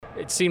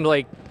It seemed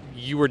like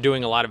you were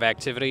doing a lot of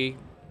activity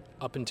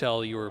up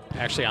until you were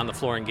actually on the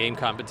floor in game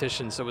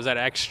competition. So was that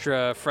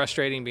extra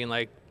frustrating being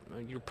like,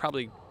 you're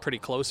probably pretty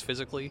close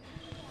physically?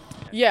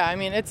 Yeah, I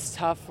mean, it's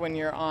tough when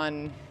you're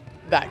on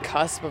that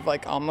cusp of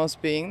like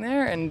almost being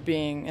there and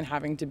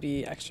having to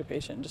be extra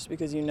patient, just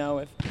because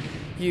if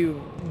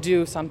you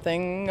do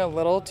something a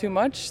little too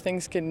much,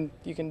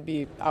 you can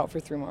be out for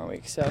 3 more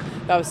weeks. So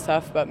that was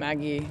tough, but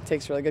Maggie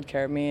takes really good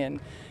care of me and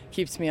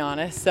keeps me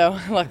honest. So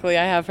luckily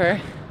I have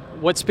her.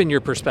 What's been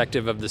your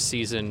perspective of the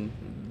season,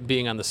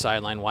 being on the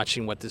sideline,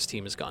 watching what this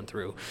team has gone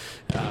through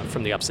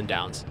from the ups and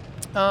downs?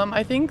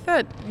 I think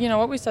that,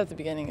 what we said at the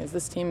beginning is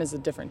this team is a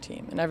different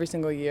team, and every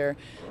single year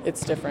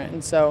it's different.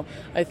 And so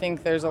I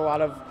think there's a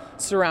lot of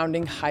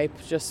surrounding hype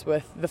just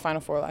with the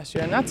Final Four last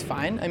year, and that's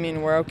fine. I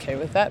mean, we're okay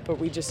with that, but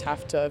we just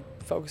have to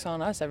focus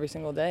on us every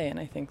single day, and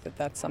I think that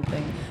that's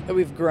something that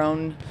we've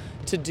grown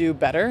to do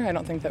better. I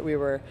don't think that we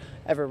were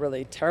ever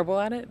really terrible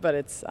at it, but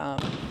it's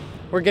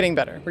we're getting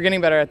better. We're getting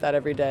better at that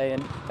every day,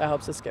 and that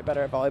helps us get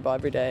better at volleyball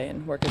every day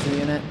and work as a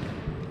unit.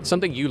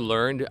 Something you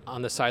learned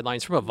on the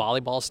sidelines from a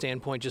volleyball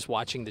standpoint, just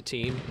watching the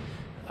team,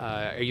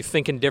 are you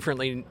thinking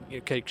differently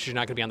because you're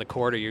not going to be on the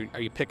court? Are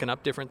you picking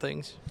up different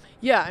things?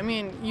 Yeah, I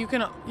mean, you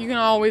can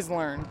always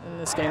learn in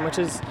this game,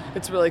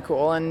 it's really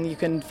cool, and you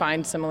can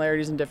find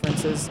similarities and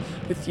differences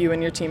with you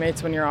and your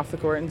teammates when you're off the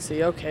court and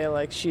see, okay,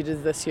 like she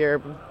did this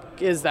here.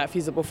 Is that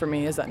feasible for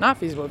me? Is that not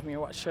feasible for me?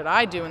 What should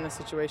I do in this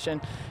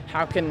situation?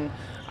 How can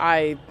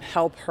I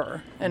help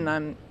her?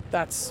 And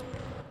that's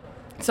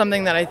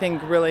something that I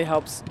think really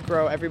helps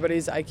grow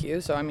everybody's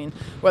IQ. So, I mean,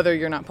 whether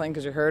you're not playing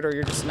because you're hurt or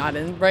you're just not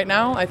in right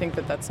now, I think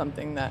that that's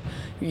something that,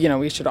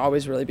 we should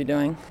always really be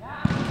doing.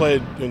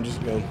 Played in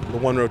just the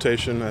one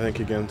rotation, I think,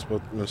 against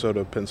both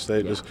Minnesota and Penn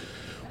State. Just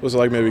was it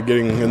like maybe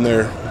getting in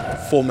there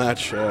full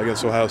match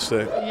against Ohio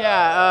State?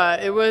 Yeah,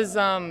 it was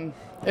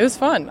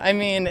fun. I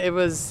mean, it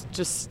was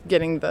just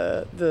getting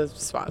the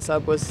spot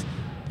sub was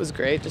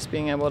great. Just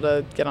being able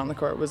to get on the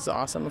court was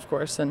awesome, of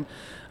course. And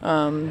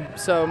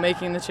so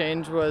making the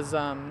change was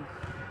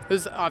it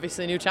was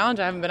obviously a new challenge.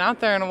 I haven't been out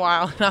there in a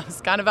while, and I was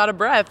kind of out of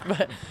breath,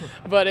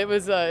 but it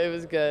was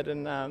good,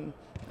 and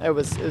it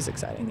was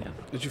exciting. Yeah.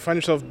 Did you find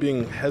yourself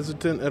being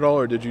hesitant at all,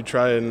 or did you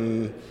try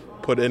and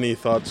put any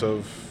thoughts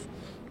of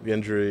the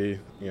injury,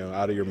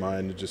 out of your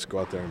mind and just go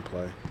out there and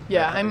play?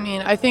 Yeah, I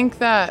mean, I think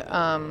that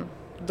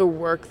the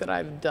work that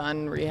I've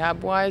done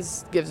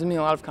rehab-wise gives me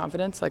a lot of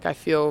confidence. Like, I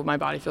feel my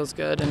body feels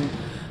good,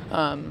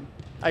 and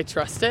I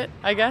trust it,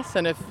 I guess.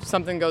 And if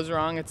something goes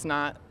wrong, it's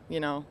not,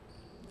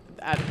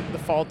 at the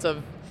fault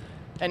of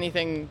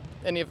any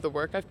of the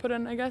work I've put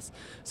in, I guess.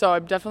 So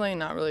I'm definitely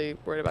not really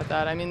worried about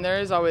that. I mean, there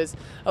is always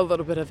a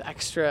little bit of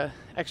extra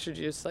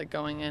juice, like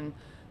going in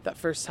that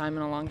first time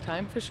in a long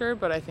time, for sure.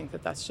 But I think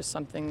that that's just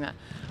something that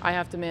I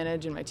have to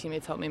manage, and my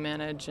teammates help me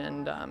manage,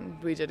 and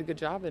we did a good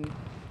job and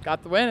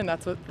got the win, and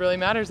that's what really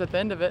matters at the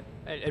end of it.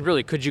 And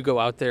really, could you go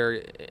out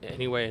there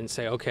anyway and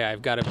say, okay,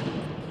 I've got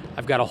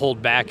to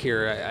hold back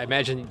here? I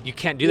imagine you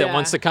can't do that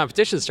once the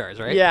competition starts,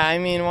 right? Yeah, I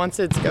mean, once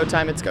it's go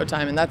time,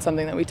 and that's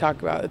something that we talk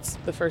about. It's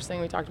the first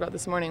thing we talked about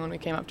this morning when we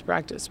came up to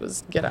practice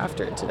was get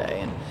after it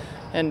today,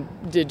 and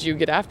did you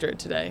get after it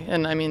today?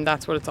 And I mean,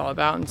 that's what it's all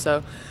about. And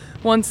so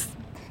once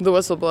the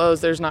whistle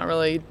blows, there's not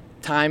really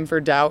time for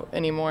doubt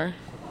anymore.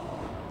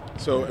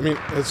 So, I mean,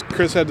 has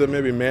Chris had to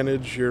maybe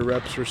manage your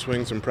reps or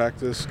swings in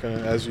practice kind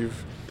of as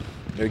you've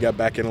maybe got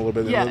back in a little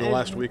bit in the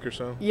last week or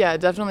so? Yeah,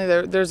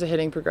 definitely. There's a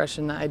hitting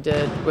progression that I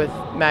did with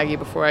Maggie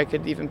before I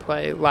could even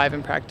play live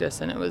in practice,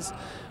 and it was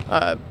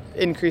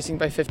increasing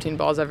by 15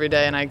 balls every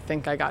day, and I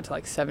think I got to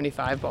like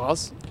 75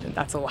 balls. And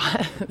that's a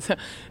lot. So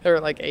there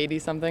were like 80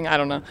 something. I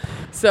don't know.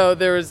 So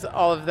there was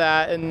all of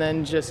that, and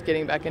then just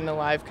getting back into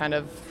live, kind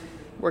of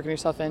working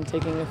yourself in,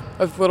 taking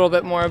a little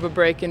bit more of a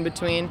break in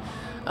between,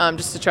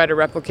 just to try to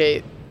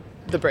replicate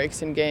the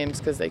breaks in games,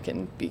 because they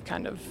can be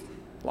kind of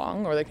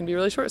long or they can be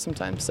really short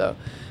sometimes. So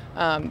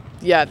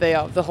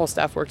the whole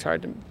staff worked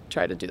hard to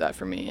try to do that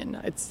for me, and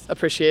it's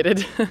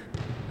appreciated.